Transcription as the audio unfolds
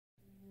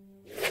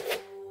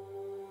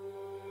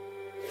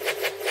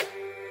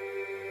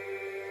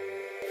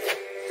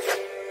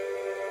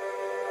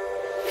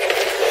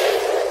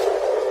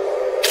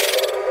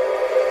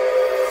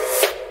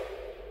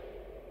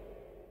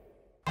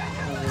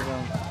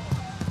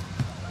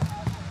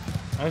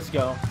Let's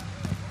go.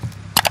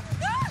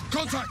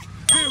 Contact!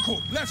 Vehicle,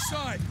 left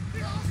side!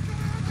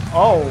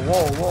 Oh,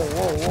 whoa, whoa,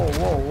 whoa, whoa,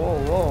 whoa, whoa,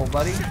 whoa,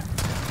 buddy.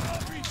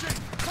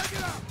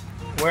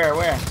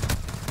 Where?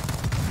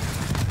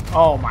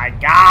 Oh my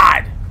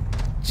God!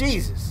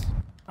 Jesus!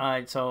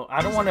 Alright, so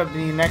I don't want to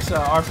be next to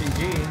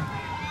RPG.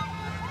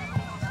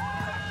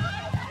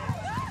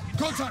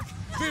 Contact!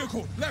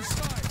 Vehicle, left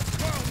side!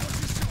 Well,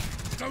 what's your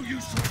shot? No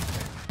use to it.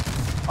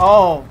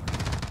 Oh,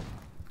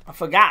 I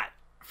forgot.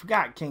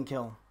 King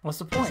Kill. What's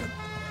the point?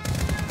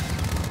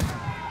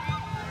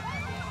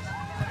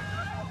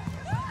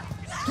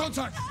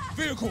 Contact!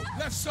 Vehicle,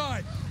 left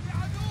side!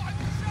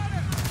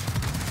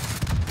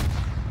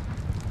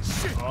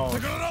 Shit! Oh. They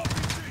got an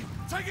RPG!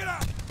 Take it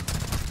out!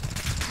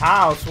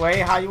 How, Sway?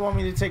 How you want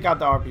me to take out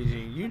the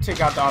RPG? You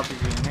take out the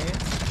RPG, man.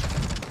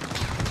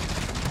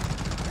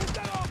 Hit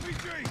that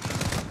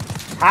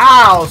RPG!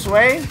 How,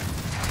 Sway?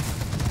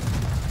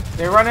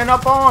 They're running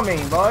up on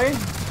me, boy.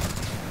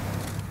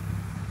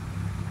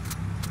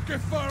 Get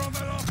fire on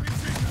that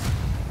RPG!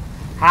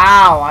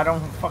 How? I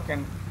don't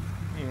fucking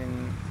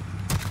even...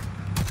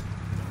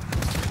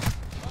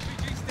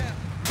 RPG's down.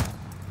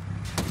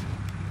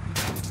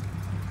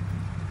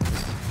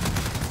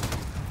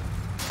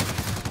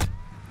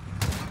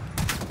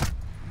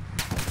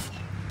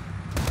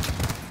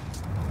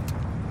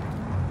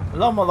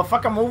 Little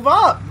motherfucker, move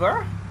up,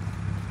 bro.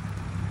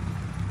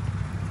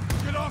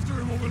 Get after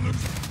him or we'll lose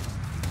him.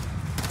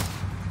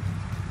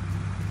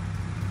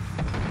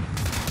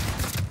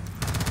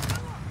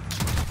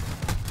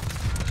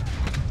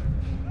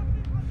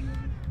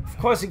 Of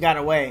course he got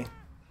away.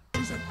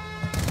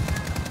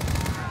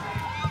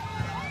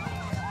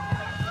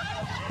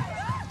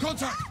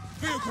 Contact!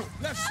 Vehicle,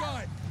 left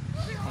side!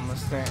 I'm gonna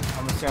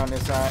stay on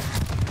this side.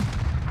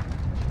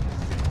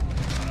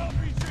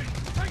 RPG!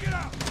 Take it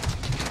out!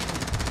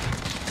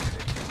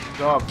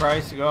 Go up,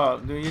 Price. Go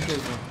up. Do your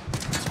business.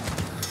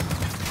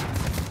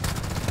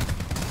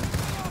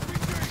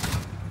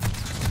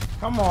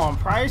 Come on,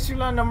 Price. You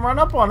letting them run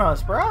up on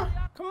us, bruh.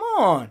 Come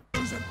on.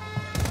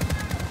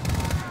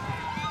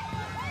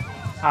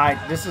 Alright,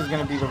 this is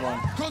gonna be the one.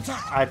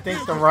 I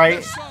think the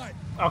right.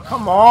 Oh,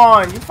 come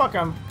on. You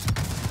fucking.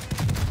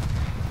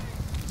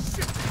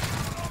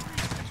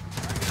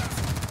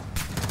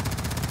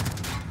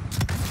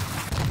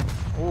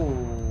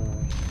 Ooh,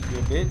 you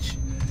bitch.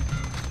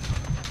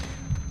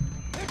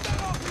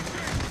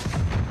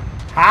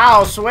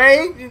 How,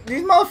 Sway?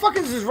 These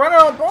motherfuckers is running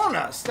up on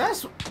us.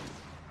 That's...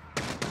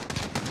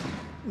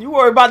 You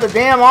worry about the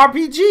damn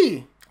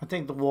RPG. I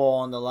think the wall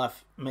on the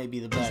left may be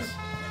the best.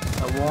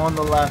 The wall on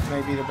the left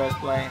may be the best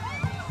play.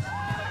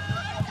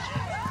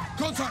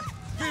 Contact!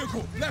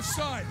 Vehicle, left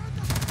side!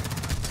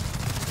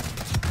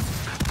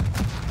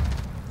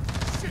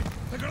 Shit!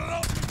 They got an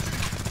RPG!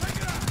 Take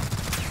it out!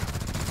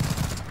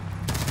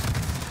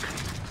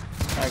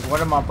 Like,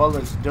 what are my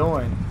bullets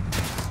doing?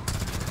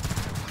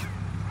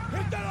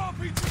 Hit that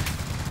RPG!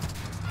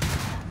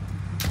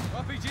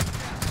 RPG!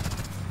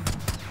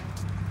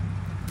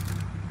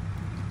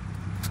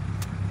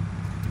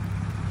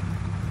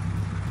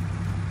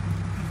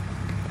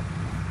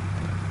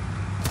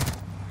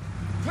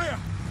 Clear!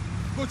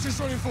 Butcher's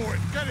running for it.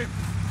 Get him!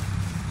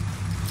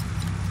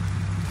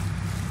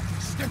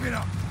 Step it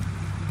up!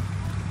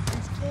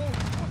 He's called.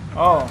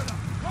 Oh.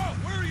 Oh,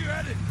 where are you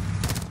headed?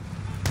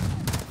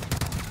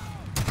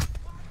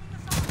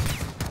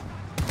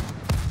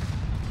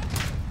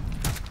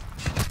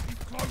 Keep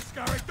close,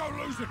 Garrick. Don't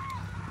lose him.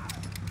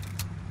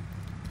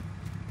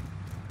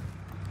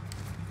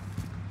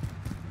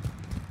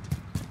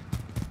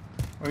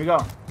 Where you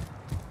go?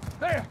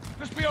 There!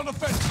 Just beyond the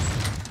fence!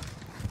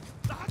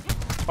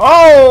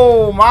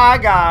 Oh my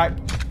God!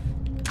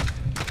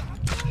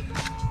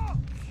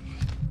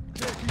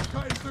 Yeah, keep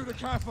cutting through the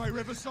cafe,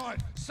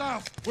 Riverside.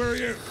 South, where are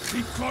you?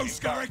 Keep close,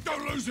 Garrick.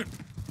 Don't lose him.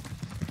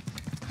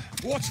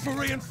 Watch for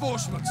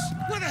reinforcements.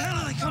 Where the hell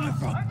are they coming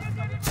from?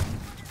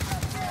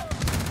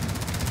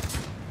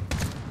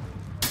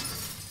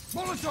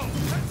 Molotov,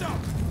 heads up!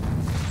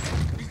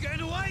 He's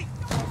getting away?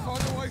 I'll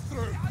find a way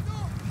through.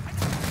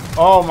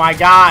 Oh my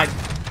God!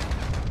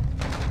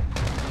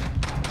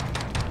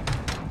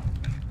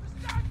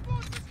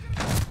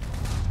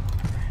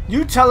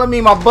 You telling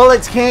me my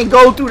bullets can't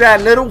go through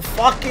that little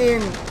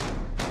fucking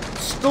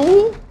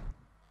stool?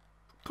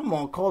 Come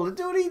on, Call of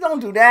Duty,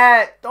 don't do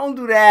that. Don't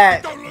do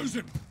that. Don't lose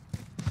him.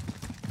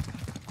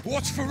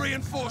 Watch for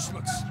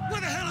reinforcements. Where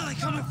the hell are they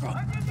coming from?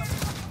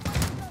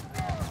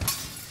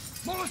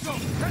 Molotov,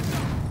 heads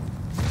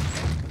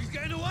up! He's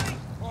getting away?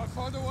 I'll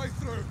find a way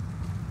through.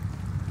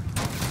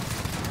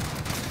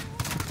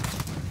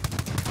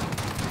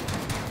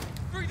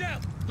 Three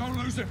down. Don't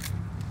lose him.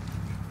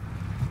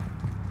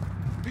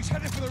 He's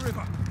headed for the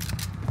river.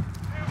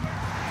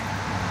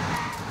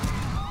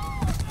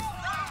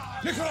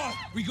 Nikolai,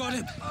 we got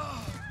him.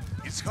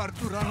 It's hard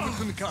to run with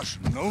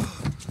concussion, no?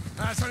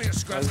 That's only a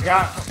scratch. Let's go.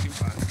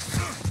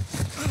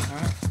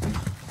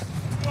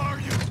 Who are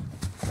you?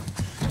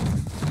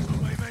 So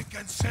my men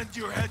can send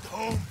your head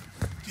home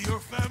to your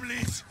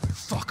families.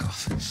 Fuck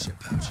off,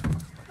 shitpouch.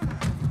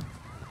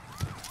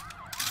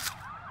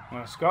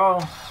 Let's go.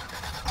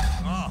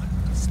 Ah,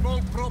 small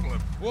problem.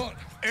 What?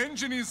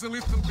 Engine is a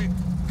little bit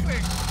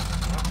clean.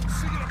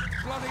 Sing it a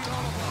bloody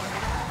lullaby.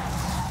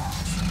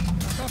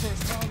 Cover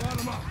us, pal. Line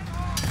 'em up.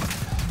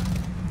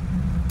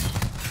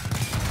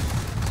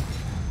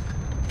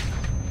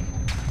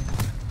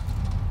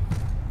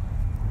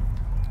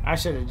 I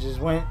should have just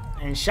went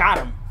and shot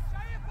him.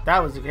 If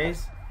that was the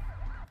case.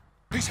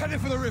 He's heading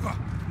for the river.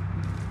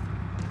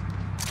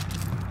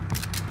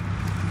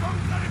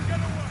 Don't let him get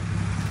away.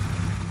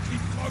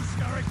 Keep close,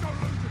 Garrick. Don't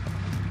lose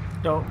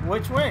him.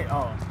 Which way?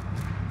 Oh.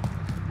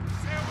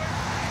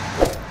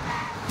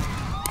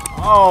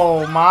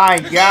 Oh my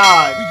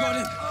God. We got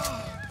him.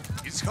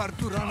 It's hard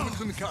to run with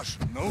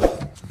concussion, no?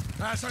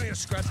 That's only a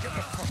scratch. Get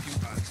the fucking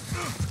back.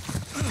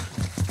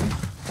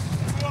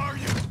 Who are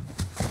you?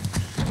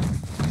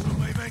 So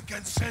my men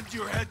can send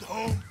your head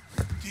home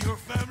to your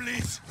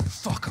families.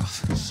 Fuck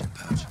off,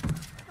 shitpouch.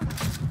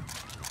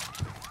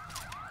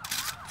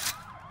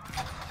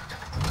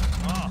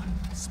 Ah,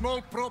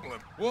 small problem.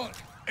 What?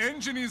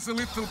 Engine is a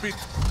little bit.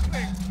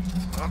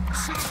 Cover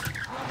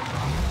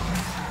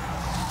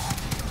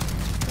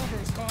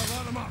us, pal.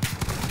 Line 'em up.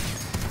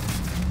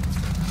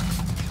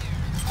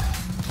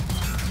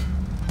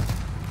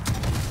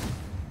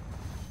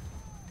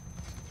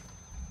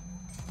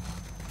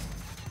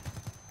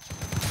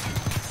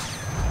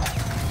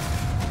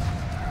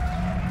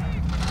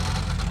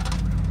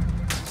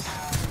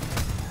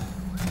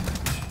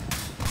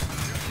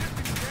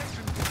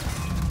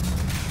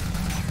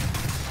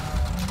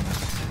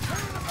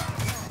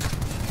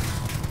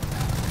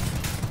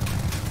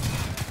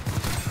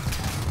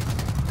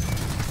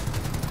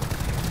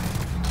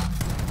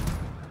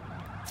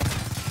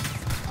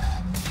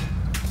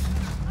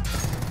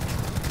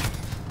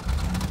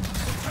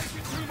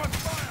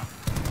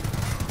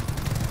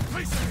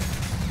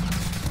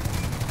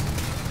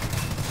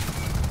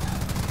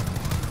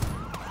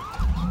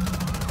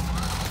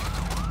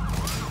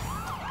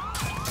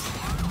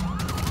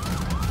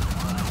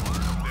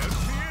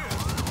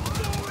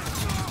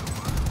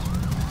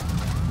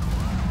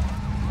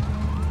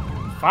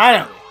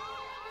 Finally.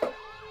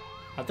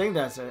 I think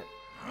that's it.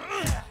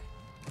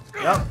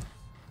 Yep.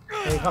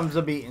 Here comes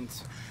the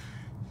beatings.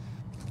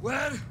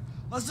 Where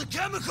was the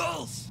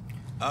chemicals?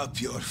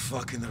 Up your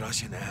fucking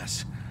Russian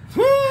ass.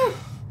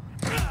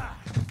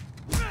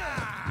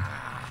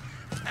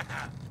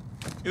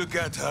 You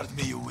can't hurt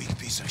me, you weak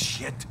piece of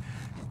shit.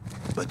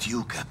 But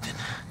you, Captain,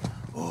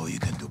 oh, you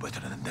can do better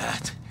than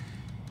that.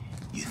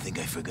 You think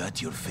I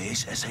forgot your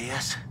face,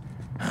 SAS?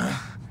 Huh?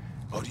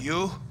 Or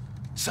you,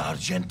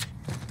 Sergeant?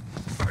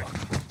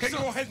 Get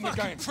your head in the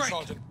game,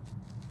 Sergeant.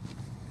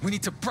 We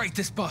need to break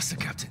this bastard,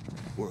 Captain.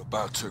 We're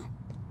about to.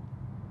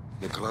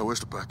 Nikolai,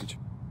 where's the package?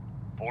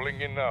 Pulling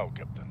in now,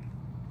 Captain.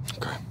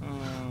 Okay.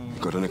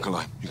 Go to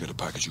Nikolai. You get a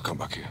package, you come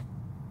back here.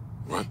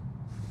 Right?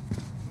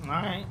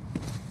 Alright.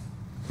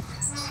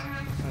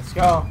 Let's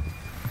go.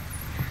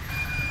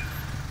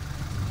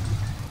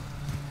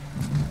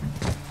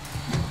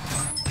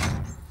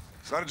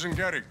 Sergeant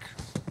Garrick,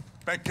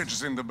 package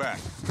is in the back.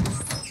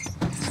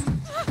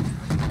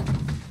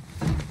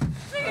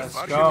 Let's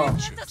Are go.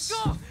 you Let us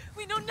go!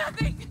 We know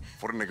nothing!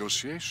 For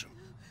negotiation.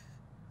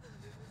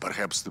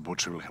 Perhaps the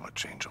butcher will have a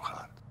change of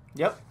heart.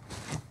 Yep.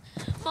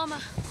 Mama,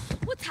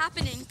 what's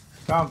happening?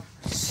 Come.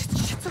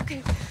 It's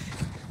okay.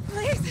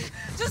 Please,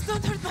 just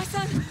don't hurt my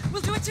son.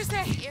 We'll do what you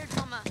say. Here,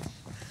 Mama.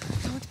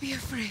 Don't be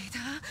afraid,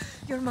 huh?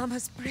 Your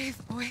mama's brave,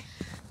 boy.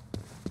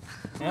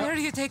 Yep. Where are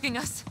you taking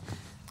us?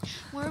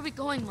 Where are we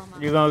going, Mama?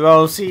 You're gonna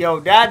go see your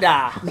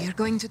dada. We are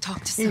going to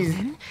talk to He's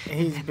someone.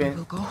 been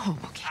We'll go home,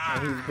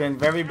 okay? he's been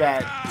very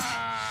bad.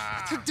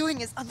 What you're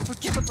doing is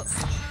unforgivable.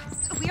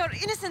 We are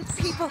innocent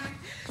people.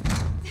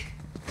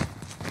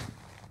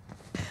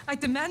 I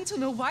demand to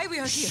know why we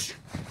are here.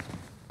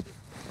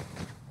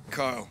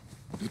 Kyle,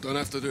 you don't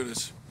have to do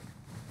this.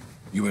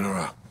 You in or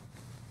out?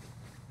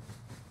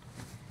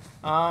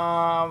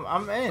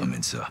 I'm in. I'm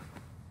in, sir.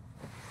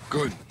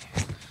 Good.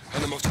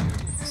 Hand them off to me.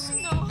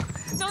 No,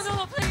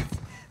 please.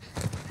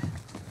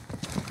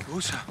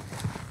 Rosa.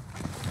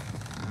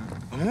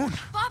 Mamoon.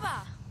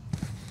 Baba!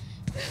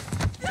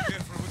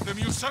 Careful with them,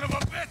 you son of a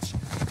bitch!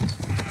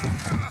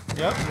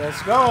 Yep,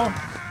 let's go.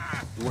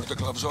 You want the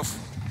gloves off?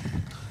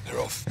 They're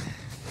off.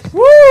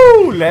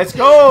 Woo! Let's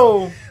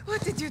go.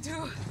 What did you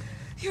do?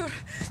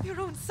 Your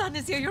own son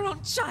is here, your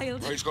own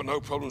child. Ray's got no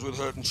problems with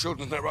hurting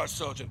children, isn't that right,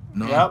 Sergeant?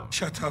 No. Yep.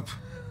 Shut up.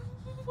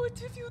 What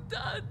have you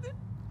done?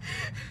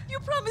 You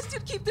promised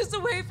you'd keep this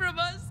away from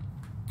us.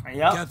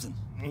 Yep. Captain,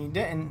 He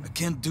didn't. I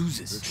can't do You're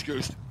this.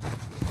 excused.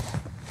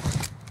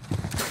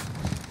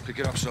 Pick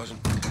it up, Sergeant.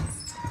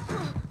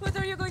 What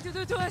are you going to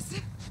do to us?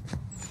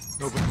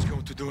 Nobody's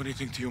going to do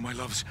anything to you, my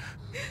loves.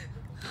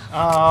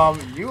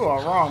 You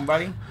are wrong,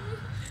 buddy.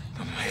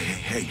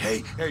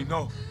 Hey. Hey,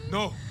 no!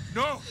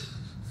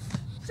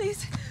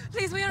 Please,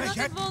 we are not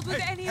involved with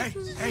any of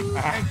Look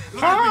at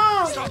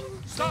me!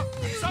 Stop!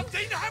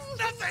 They have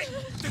nothing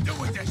to do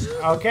with this!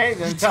 Okay,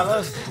 then tell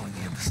us. Calling the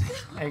embassy.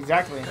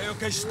 Exactly.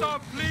 Okay,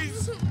 stop,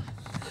 please!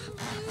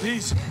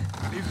 Please,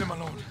 leave them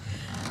alone.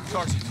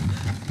 Sergeant,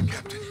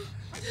 Captain,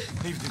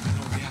 leave them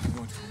alone. We have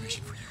no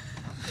information for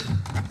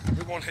you.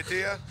 We want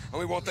Hadia and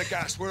we want the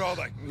gas. Where are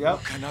they? Yep.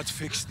 You cannot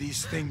fix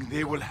these things.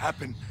 They will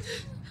happen.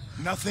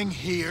 Nothing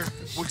here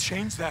will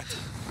change that.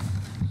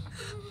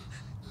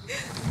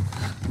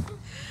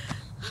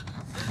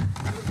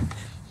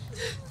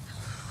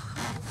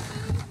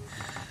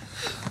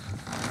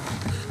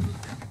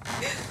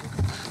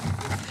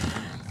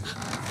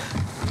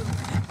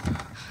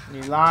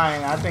 He's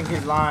lying. I think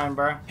he's lying,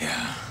 bro.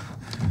 Yeah.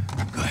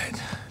 Go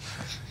ahead.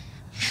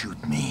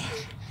 Shoot me.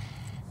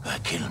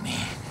 Kill me.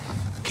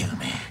 Kill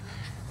me.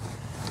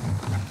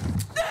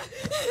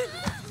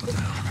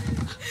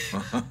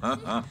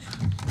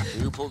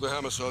 You pulled the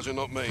hammer, Sergeant,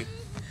 not me.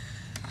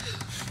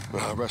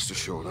 Rest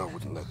assured, I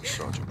wouldn't let the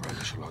Sergeant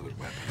brandish a loaded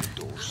weapon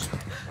indoors,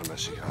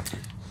 unless he had to.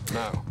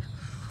 Now,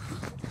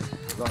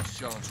 Last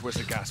chance. Where's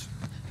the gas?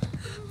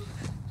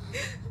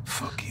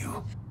 Fuck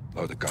you.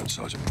 load the gun,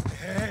 Sergeant.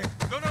 Hey,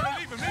 no,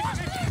 leave him.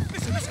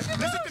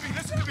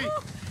 Listen to me.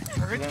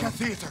 Peritka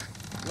Theater.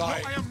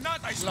 Lie. No, I am not.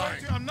 I swear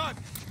to you, I'm not.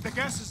 The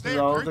gas is there.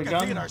 Load the Peritka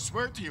gun. Theater, I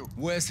swear to you.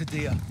 Where's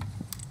Hadia?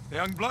 The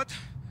young blood?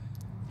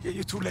 Yeah,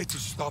 you're too late to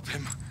stop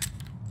him.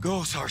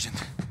 Go, Sergeant.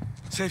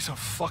 Save some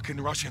fucking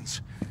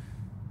Russians.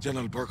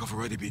 General Barkov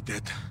already be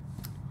dead.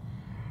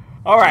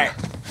 All right.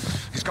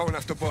 He's going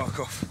after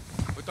Barkov.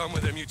 We're done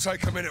with him. You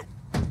take a minute.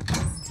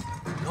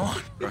 No.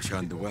 Russia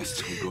and the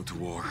West will go to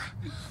war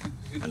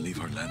and leave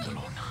our land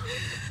alone.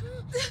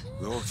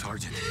 Go,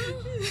 Sergeant.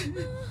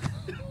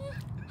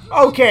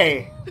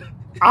 Okay.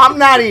 I'm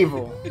not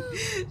evil.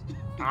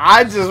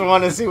 I just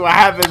want to see what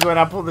happens when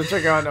I pull the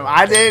trigger on them.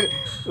 I did.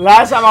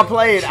 Last time I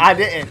played, I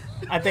didn't.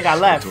 I think I I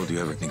left. told you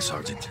everything,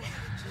 Sergeant.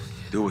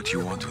 Do what you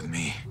want with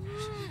me.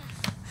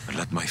 And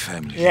let my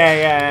family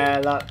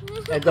Yeah. Look,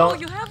 it Oh, don't.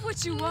 you have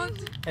what you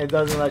want. It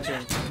doesn't let you.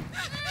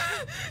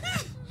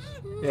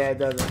 Yeah, it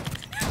doesn't.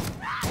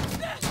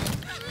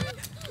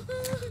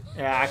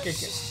 Yeah, I can.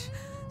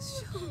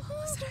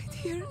 Mama's right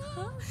here,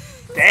 huh?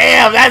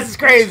 Damn, that's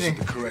crazy.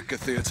 The Peritka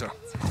Theater.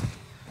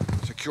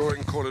 Secure it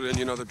and call it in.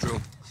 You know the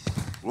drill.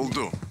 Will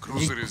do.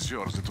 Cruiser is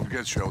yours. It will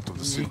get you out of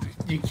the city.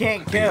 You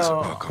can't It's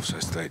kill. Barkov's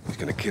estate. He's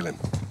gonna kill him.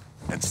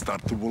 And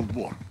start the World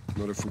War.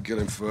 Not if we kill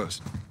him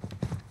first.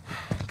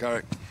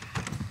 Garrick,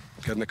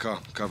 get in the car.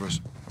 Cover us.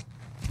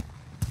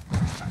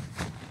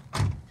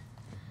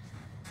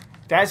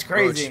 That's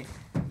crazy.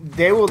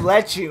 They will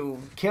let you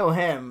kill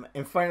him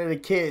in front of the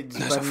kids,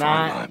 There's a but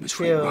fine line not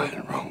between kill right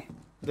and wrong.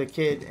 the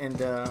kid and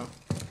the.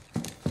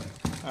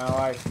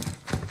 Alright.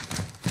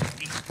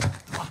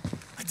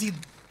 Один,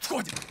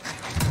 входим!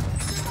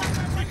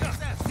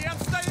 Всем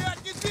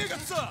стоять, не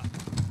двигаться!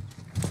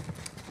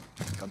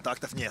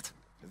 Контактов нет.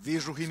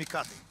 Вижу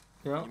химикаты.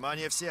 Yeah.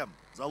 Внимание всем.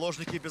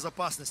 Заложники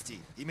безопасности.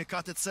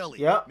 Химикаты целы.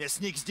 Yeah.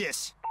 Мясник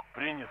здесь.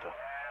 Принято.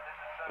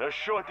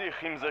 Расчеты их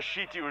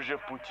химзащите уже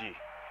в пути.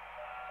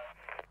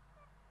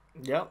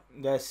 Yep,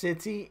 the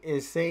city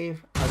is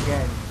safe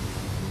again.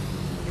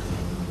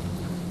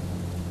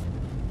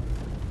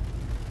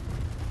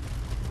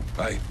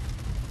 Hey.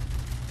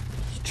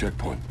 It's a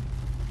checkpoint.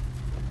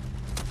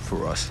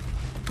 For us.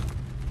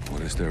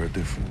 What is there a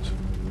difference?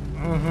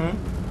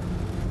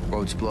 Mm-hmm.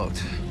 Road's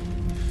blocked.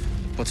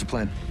 What's the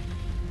plan?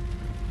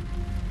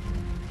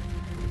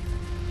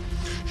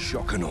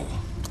 Shock and all.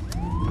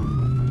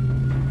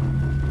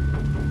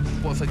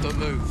 What if they don't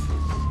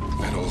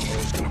move? That old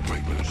hell's gonna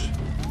break loose.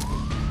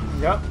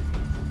 Yep.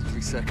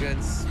 3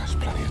 seconds. That's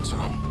plenty of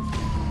time.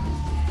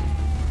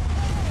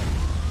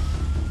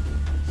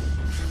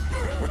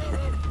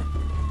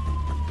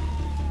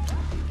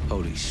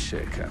 Holy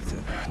shit,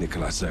 Captain.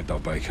 Nikolai saved our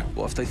bacon.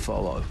 What if they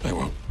follow? They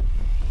won't.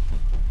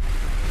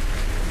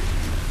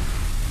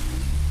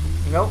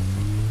 Nope.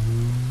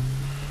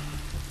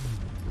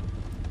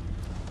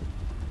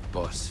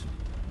 Boss.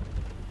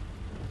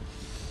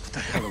 What the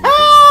hell are we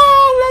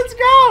Oh, let's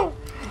go!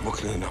 doing? We're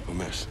cleaning up a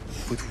mess.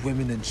 With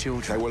women and They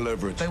children. were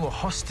leverage. They were When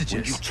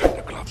hostages. you take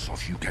the gloves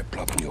off, you get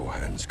blood on your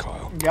hands,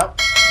 Kyle. Yep.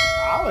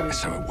 I would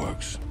That's how it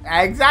works.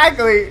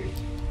 exactly.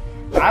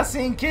 I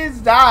seen kids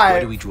Where die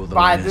do we draw the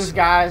by line, this sir?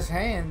 guy's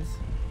hands.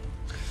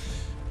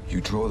 You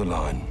draw the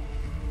line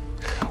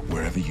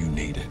wherever you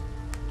need it,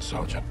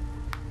 Sergeant.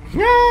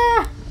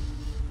 Yeah.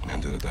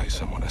 End of the day,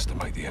 someone has to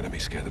make the enemy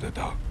scared of the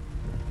dark.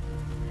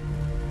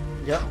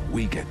 Yep.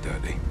 We get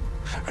dirty,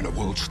 and the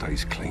world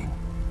stays clean.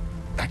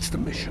 That's the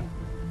mission.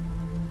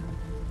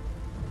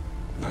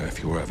 Now,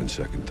 if you're having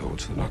second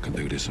thoughts, then I can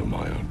do this on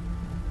my own.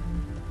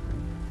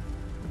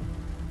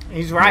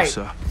 He's right. Yes,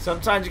 sir.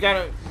 Sometimes you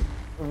gotta,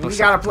 we No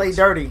gotta play sacrifice.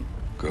 dirty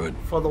Good.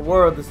 for the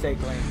world to stay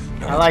clean.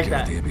 Now I let's like get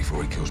that. Here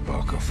before he kills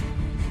Barkov.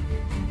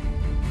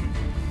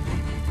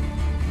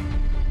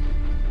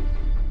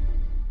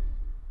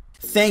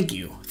 Thank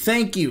you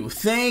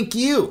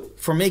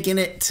for making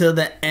it to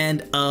the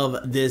end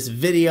of this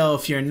video.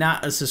 If you're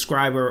not a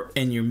subscriber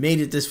and you made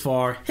it this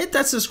far, hit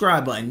that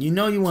subscribe button. You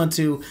know you want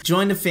to.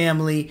 Join the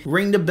family.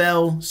 Ring the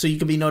bell so you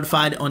can be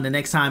notified on the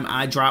next time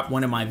I drop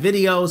one of my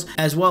videos,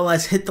 as well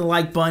as hit the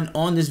like button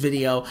on this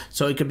video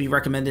so it could be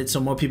recommended so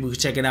more people can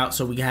check it out,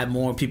 so we can have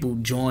more people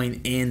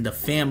join in the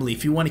family.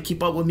 If you want to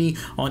keep up with me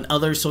on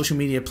other social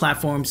media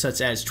platforms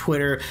such as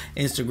Twitter,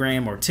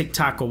 Instagram, or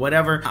TikTok or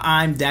whatever,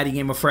 I'm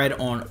DaddyGamerFred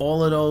on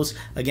all of those.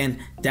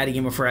 Again,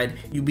 DaddyGamerFred.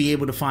 You'll be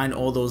able to find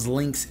all those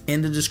links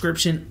in the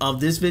description of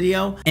this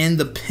video and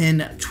the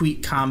pinned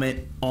tweet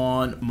comment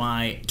on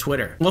my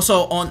Twitter.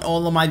 Also, on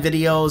all of my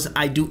videos,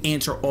 I do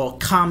answer all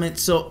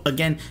comments. So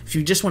again, if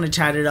you just want to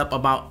chat it up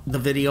about the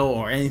video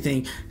or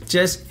anything,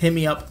 just hit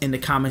me up in the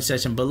comment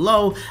section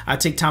below. I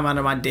take time out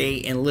of my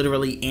day and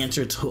literally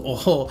answer to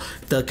all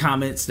the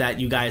comments that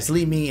you guys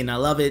leave me, and I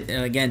love it.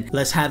 And again,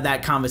 let's have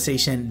that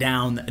conversation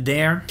down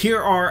there. Here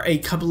are a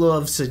couple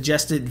of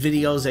suggested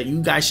videos that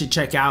you guys should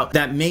check out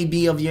that may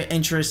be of your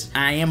interest.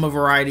 I am a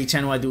variety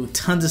channel. I do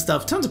tons of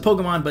stuff, tons of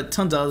Pokemon, but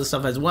tons of other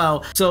stuff as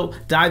well. So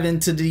dive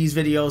into these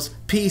videos.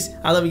 Peace.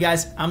 I love you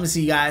guys. I'm gonna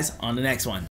see you guys on the next one.